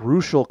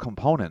crucial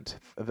component.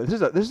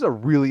 This is a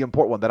really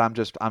important one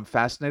that I'm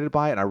fascinated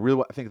by, and I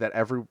really think that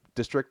every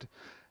district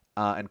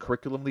and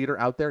curriculum leader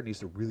out there needs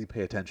to really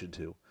pay attention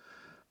to,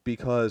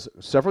 because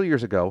several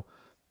years ago,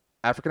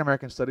 African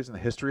American studies and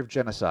the history of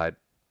genocide,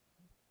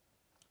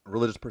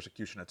 religious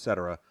persecution,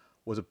 etc.,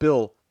 was a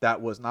bill that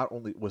was not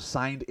only was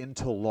signed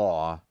into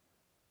law,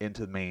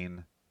 into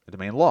main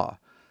law.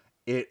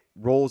 It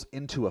rolls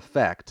into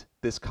effect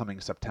this coming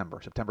September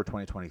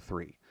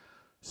 2023.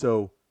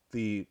 So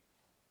the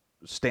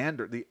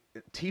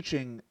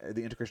teaching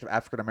the integration of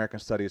African American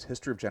studies,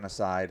 history of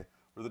genocide,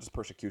 religious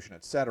persecution,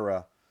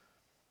 etc.,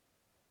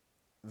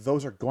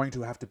 those are going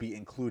to have to be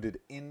included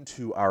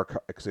into our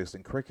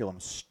existing curriculum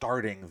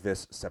starting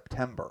this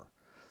September.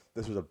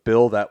 This was a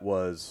bill that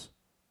was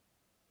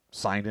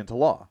signed into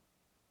law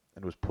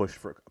and was pushed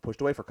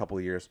away for a couple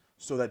of years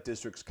so that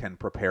districts can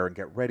prepare and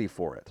get ready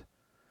for it.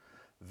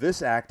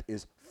 This act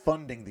is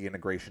funding the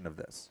integration of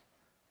this.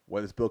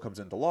 When this bill comes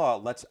into law,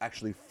 let's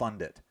actually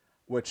fund it.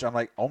 Which I'm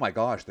like, oh my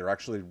gosh, they're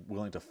actually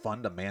willing to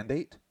fund a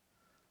mandate?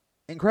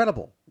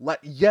 Incredible.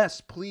 Yes,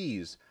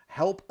 please,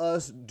 help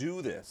us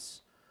do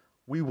this.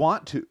 We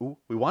want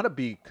to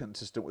be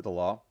consistent with the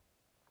law.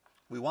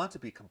 We want to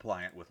be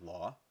compliant with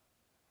law.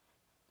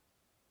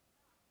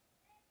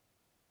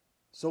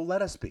 So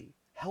let us be.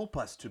 Help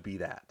us to be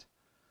that.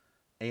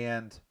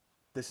 And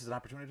this is an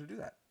opportunity to do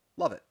that.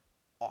 Love it.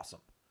 Awesome.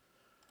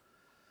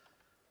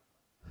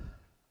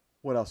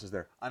 What else is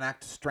there? An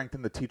act to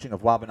strengthen the teaching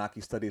of Wabanaki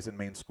studies in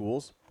Maine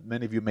schools.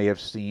 Many of you may have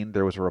seen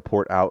there was a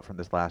report out from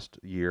this last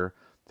year.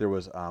 There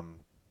was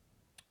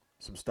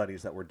some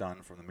studies that were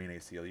done from the Maine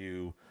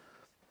ACLU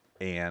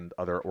and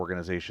other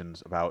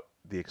organizations about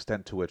the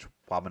extent to which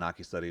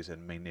Wabanaki studies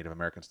and Maine Native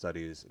American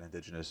studies and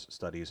indigenous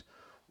studies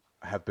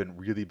have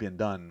really been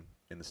done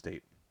in the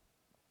state.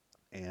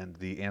 And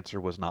the answer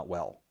was not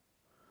well.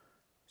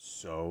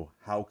 So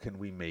how can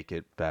we make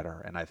it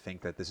better? And I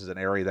think that this is an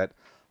area that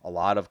a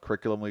lot of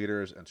curriculum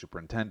leaders and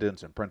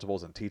superintendents and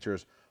principals and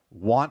teachers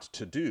want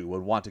to do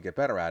and want to get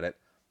better at it.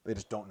 They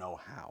just don't know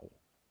how,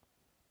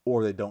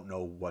 or they don't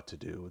know what to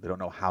do. They don't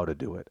know how to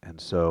do it.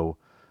 And so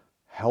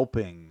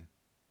helping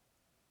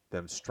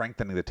them,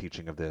 strengthening the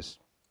teaching of this,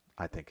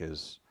 I think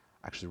is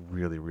actually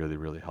really, really,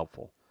 really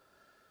helpful.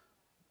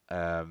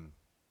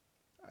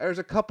 There's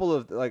a couple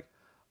of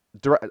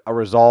a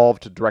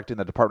resolve to directing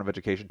the Department of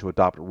Education to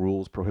adopt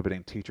rules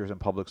prohibiting teachers in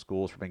public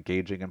schools from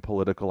engaging in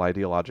political,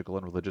 ideological,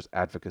 and religious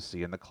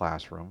advocacy in the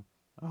classroom.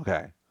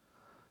 Okay.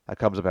 That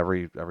comes up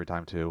every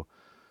time too.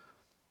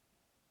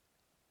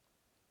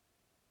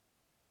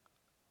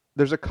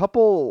 There's a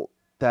couple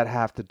that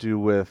have to do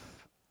with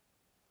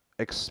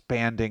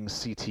expanding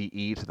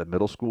CTE to the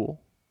middle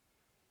school,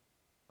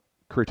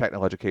 career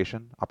technical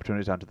education,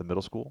 opportunities down to the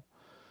middle school.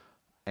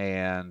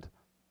 And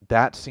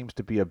that seems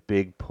to be a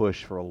big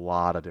push for a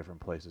lot of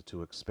different places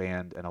to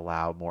expand and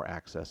allow more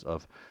access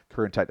of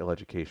career and technical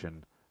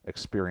education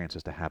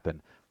experiences to happen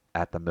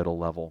at the middle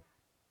level,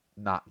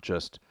 not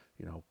just,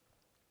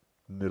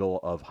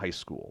 middle of high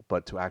school,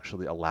 but to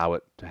actually allow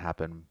it to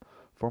happen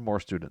for more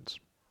students.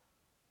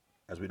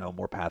 As we know,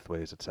 more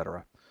pathways,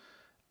 etc.,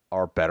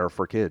 are better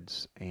for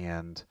kids,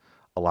 and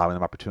allowing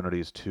them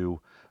opportunities to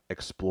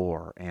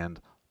explore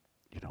and,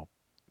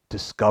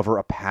 discover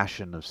a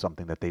passion of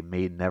something that they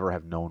may never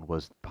have known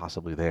was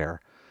possibly there.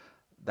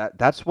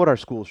 That's what our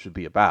schools should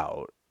be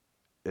about.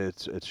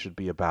 It should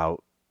be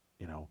about,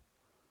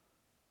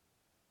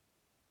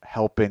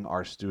 helping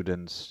our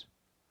students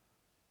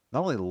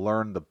not only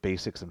learn the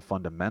basics and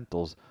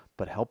fundamentals,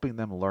 but helping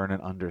them learn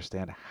and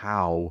understand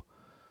how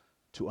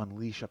to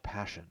unleash a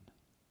passion,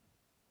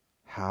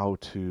 how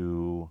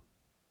to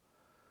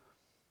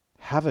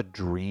have a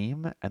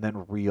dream and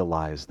then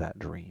realize that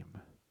dream.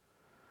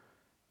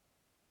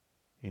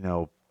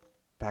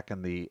 Back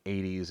in the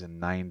 80s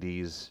and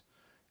 90s,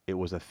 it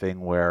was a thing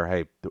where,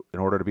 hey, in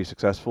order to be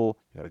successful,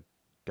 you got to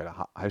get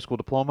a high school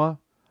diploma,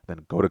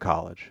 then go to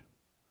college.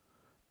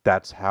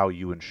 That's how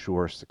you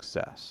ensure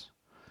success.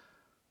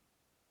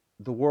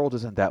 The world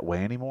isn't that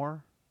way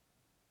anymore,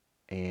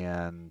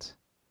 and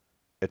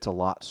it's a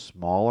lot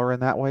smaller in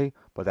that way,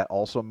 but that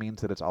also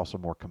means that it's also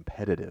more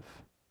competitive.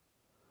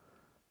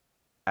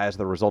 As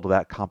the result of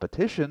that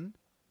competition,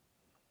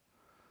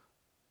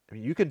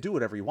 you can do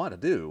whatever you want to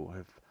do.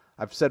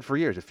 I've said for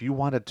years, if you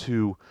wanted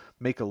to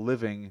make a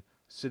living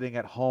sitting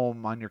at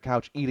home on your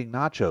couch eating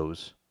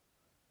nachos,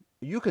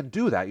 You can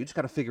do that. You just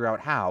got to figure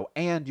out how,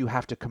 and you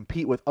have to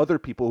compete with other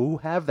people who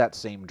have that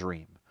same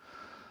dream.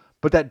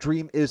 But that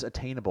dream is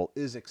attainable,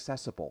 is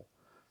accessible.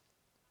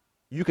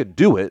 You can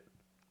do it.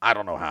 I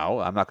don't know how.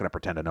 I'm not going to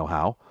pretend to know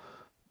how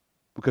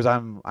because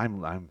I'm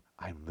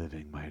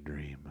living my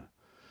dream.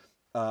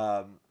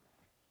 Um,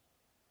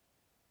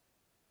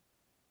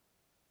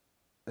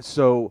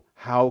 so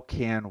how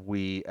can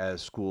we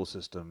as school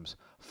systems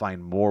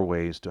find more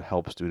ways to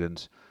help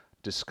students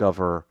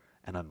discover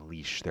and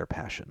unleash their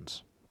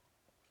passions?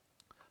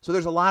 So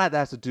there's a lot that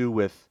has to do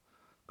with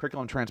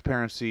curriculum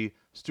transparency,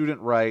 student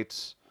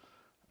rights,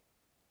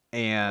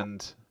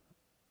 and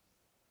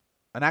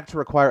an act to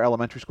require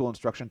elementary school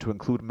instruction to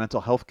include mental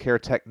health care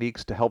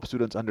techniques to help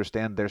students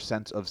understand their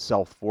sense of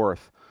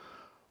self-worth,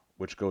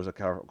 which goes, of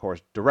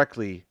course,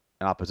 directly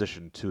in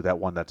opposition to that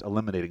one that's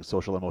eliminating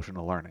social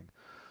emotional learning.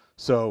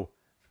 So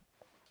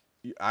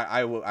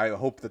I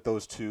hope that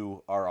those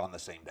two are on the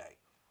same day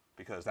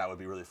because that would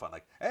be really fun.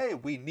 Like, hey,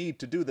 we need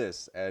to do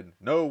this, and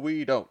no,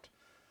 we don't.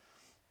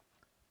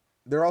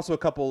 There are also a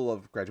couple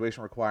of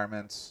graduation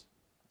requirements.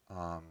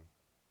 Um,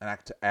 an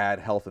act to add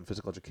health and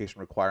physical education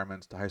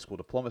requirements to high school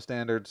diploma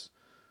standards,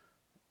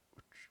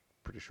 which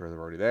I'm pretty sure they're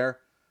already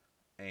there,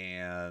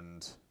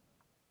 and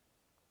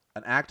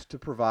an act to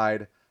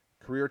provide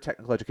career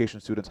technical education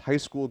students high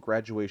school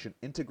graduation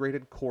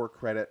integrated core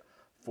credit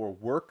for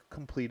work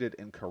completed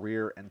in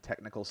career and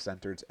technical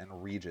centers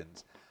and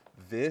regions.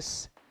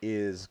 This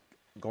is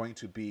going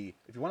to be,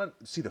 if you want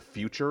to see the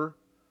future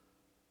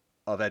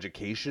of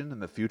education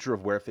and the future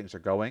of where things are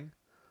going,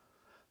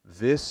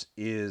 this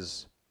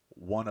is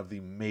one of the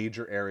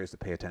major areas to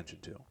pay attention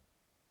to.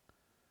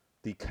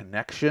 The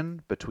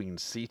connection between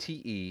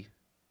CTE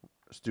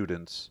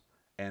students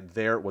and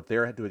what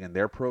they're doing in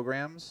their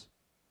programs,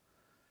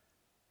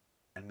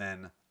 and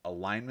then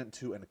alignment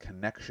to and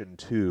connection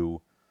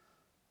to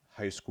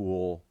high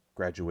school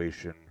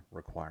graduation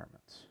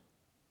requirements.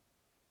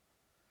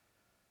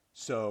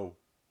 So,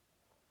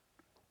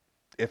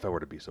 if I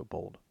were to be so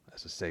bold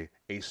as to say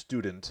a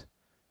student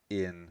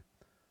in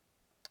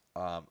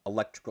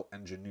electrical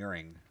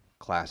engineering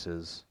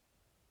classes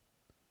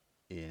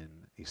in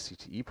a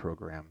CTE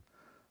program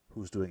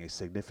who's doing a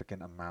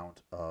significant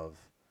amount of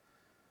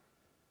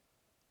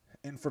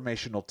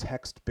informational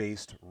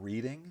text-based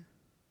reading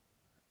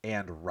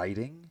and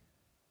writing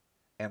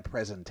and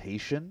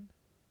presentation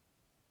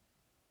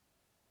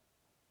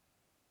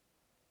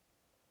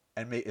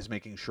and is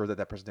making sure that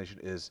that presentation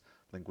is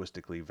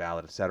linguistically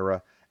valid,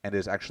 etc., and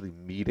is actually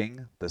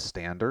meeting the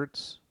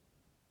standards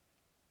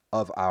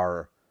of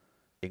our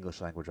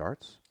English language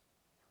arts,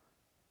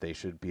 they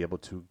should be able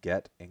to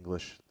get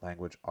English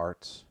language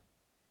arts,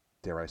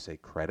 dare I say,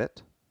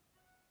 credit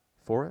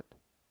for it.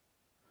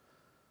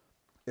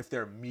 If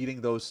they're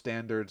meeting those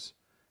standards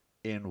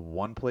in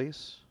one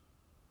place,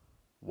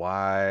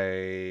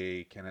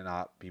 why can it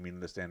not be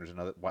meeting the standards in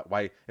another?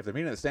 Why if they're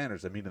meeting the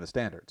standards, they're meeting the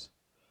standards.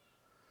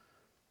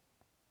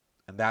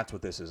 And that's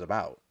what this is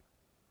about.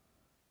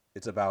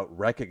 It's about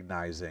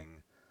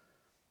recognizing,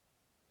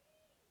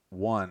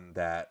 one,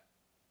 that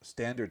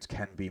standards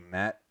can be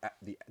met,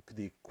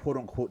 the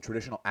quote-unquote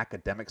traditional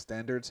academic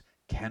standards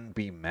can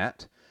be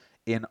met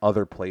in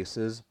other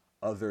places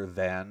other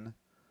than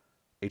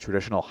a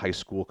traditional high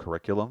school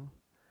curriculum,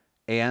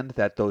 and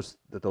that those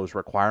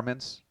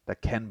requirements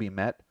that can be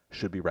met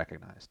should be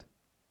recognized.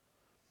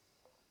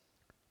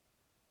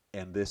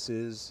 And this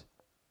is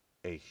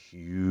a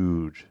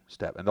huge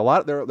step. And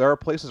there are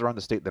places around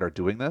the state that are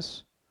doing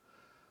this,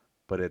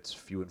 but it's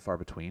few and far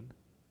between.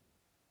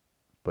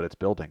 But it's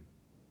building.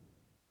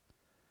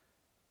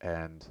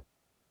 And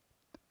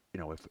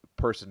if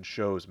a person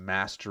shows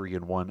mastery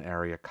in one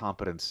area,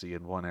 competency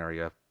in one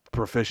area,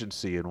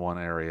 proficiency in one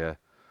area,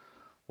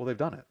 well, they've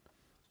done it.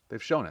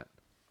 They've shown it.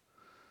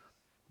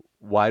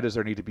 Why does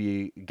there need to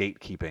be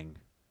gatekeeping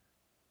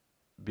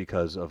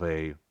because of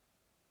a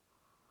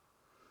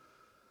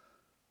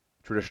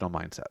traditional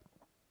mindset?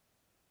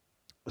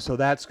 So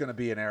that's going to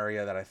be an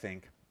area that I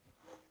think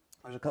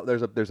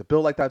there's a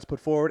bill like that's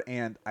put forward,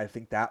 and I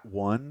think that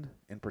one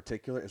in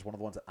particular is one of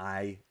the ones that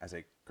I, as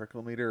a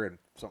curriculum leader and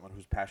someone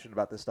who's passionate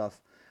about this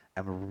stuff,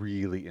 am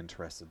really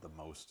interested the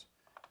most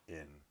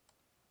in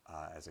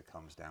as it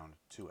comes down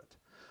to it.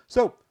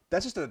 So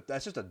that's just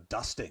a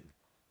dusting,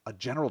 a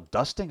general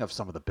dusting of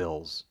some of the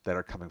bills that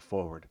are coming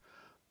forward.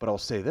 But I'll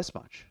say this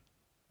much: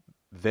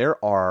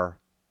 there are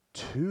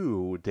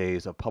 2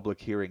 days of public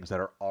hearings that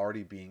are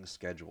already being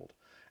scheduled.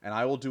 And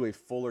I will do a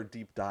fuller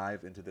deep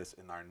dive into this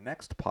in our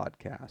next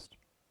podcast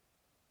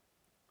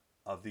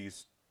of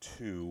these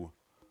 2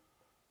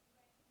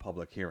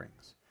 public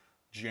hearings.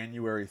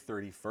 January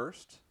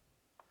 31st,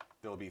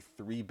 there will be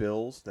 3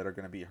 bills that are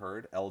going to be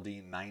heard.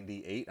 LD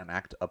 98, an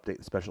act to update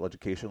the special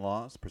education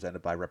laws,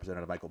 presented by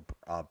Representative Michael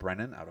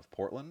Brennan out of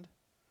Portland.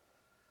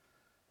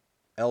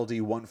 LD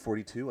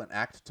 142, an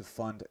act to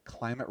fund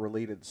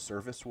climate-related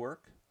service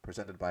work,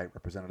 presented by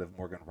Representative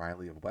Morgan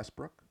Riley of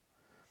Westbrook.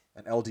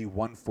 And LD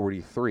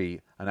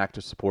 143, an act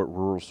to support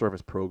rural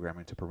service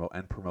programming to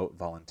promote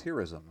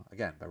volunteerism,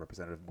 again by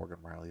Representative Morgan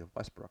Riley of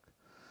Westbrook.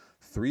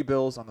 3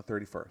 bills on the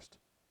 31st.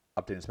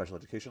 Updating special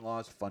education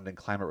laws, funding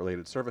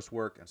climate-related service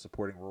work, and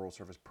supporting rural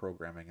service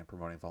programming and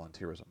promoting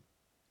volunteerism.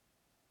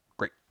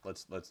 Great.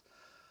 Let's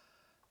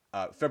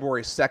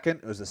February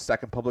 2nd was the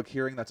second public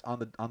hearing that's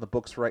on the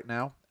books right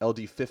now.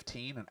 LD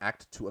 15, an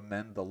act to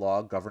amend the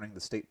law governing the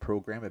state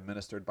program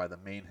administered by the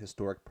Maine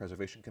Historic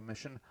Preservation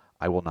Commission.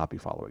 I will not be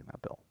following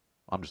that bill.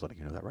 I'm just letting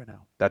you know that right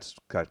now. That's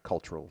got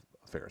cultural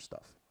affairs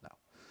stuff now.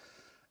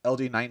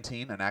 LD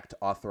 19, an act to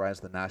authorize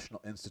the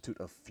National Institute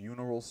of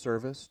Funeral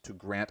Service to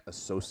grant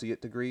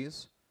associate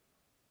degrees.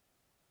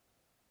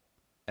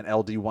 And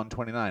LD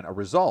 129, a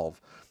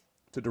resolve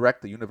to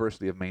direct the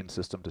University of Maine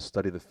system to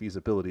study the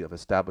feasibility of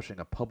establishing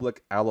a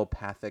public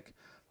allopathic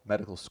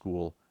medical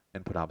school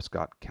in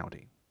Penobscot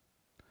County.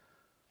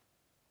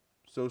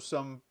 So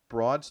some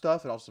broad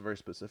stuff and also very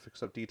specific,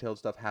 some detailed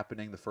stuff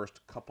happening the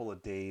first couple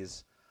of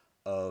days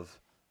of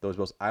those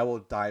bills. I will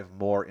dive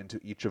more into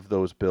each of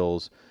those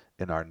bills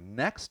in our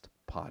next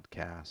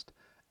podcast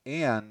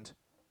and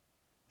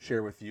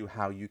share with you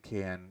how you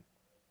can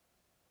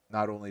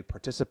not only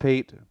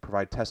participate,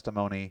 provide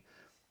testimony,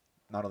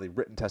 not only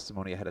written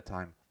testimony ahead of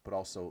time, but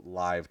also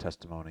live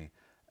testimony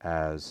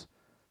as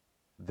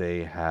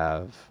they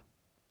have,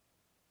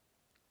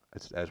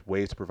 as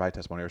ways to provide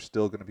testimony are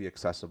still going to be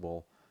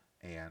accessible.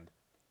 And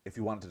if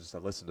you wanted to just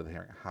listen to the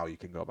hearing, how you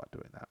can go about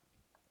doing that.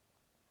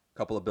 A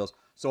couple of bills.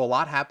 So a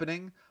lot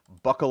happening.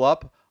 Buckle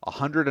up.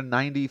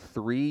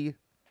 193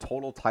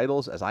 total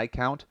titles as I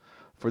count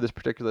for this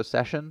particular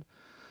session.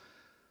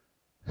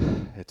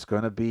 It's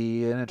going to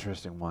be an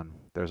interesting one.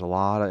 There's a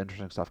lot of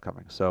interesting stuff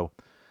coming. So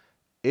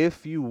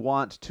if you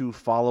want to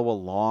follow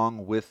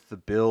along with the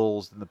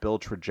bills and the bill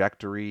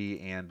trajectory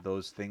and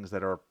those things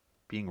that are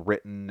being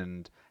written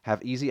and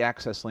have easy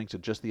access links to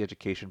just the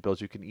education bills,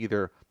 you can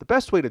either, the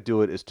best way to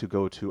do it is to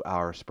go to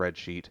our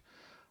spreadsheet,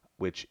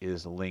 which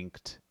is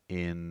linked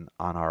on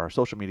our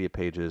social media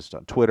pages,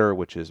 on Twitter,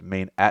 which is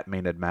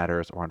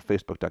 @MaineEdMatters, or on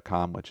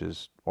Facebook.com, which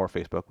is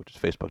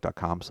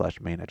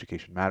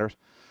Facebook.com/MaineEducationMatters.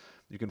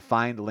 You can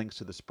find links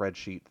to the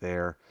spreadsheet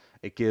there.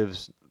 It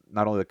gives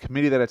not only the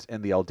committee that it's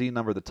in, the LD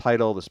number, the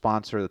title, the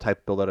sponsor, the type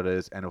of bill that it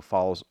is, and it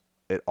follows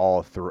it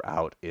all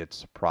throughout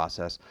its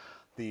process.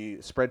 The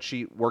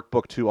spreadsheet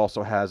workbook, too,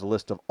 also has a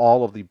list of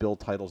all of the bill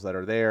titles that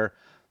are there,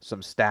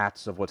 some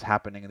stats of what's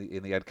happening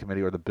in the Ed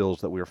Committee or the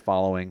bills that we are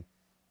following,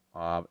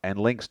 and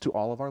links to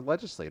all of our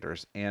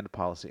legislators and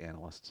policy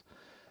analysts.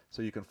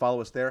 So you can follow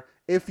us there.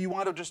 If you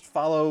want to just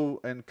follow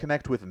and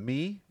connect with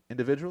me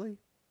individually,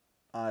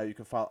 you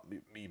can follow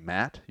me,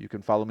 Matt. You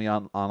can follow me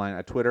online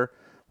at Twitter,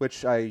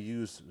 which I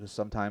use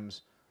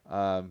sometimes,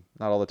 not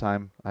all the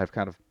time. I've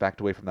kind of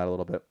backed away from that a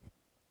little bit.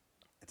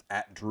 It's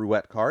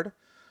 @DrewEttCard.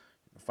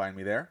 You can find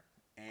me there.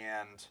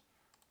 And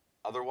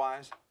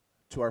otherwise,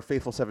 to our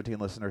faithful 17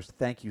 listeners,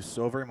 thank you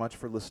so very much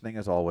for listening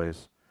as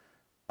always.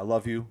 I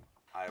love you.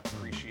 I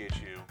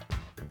appreciate you.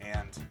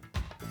 And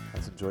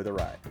let's enjoy the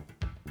ride.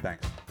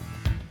 Thanks.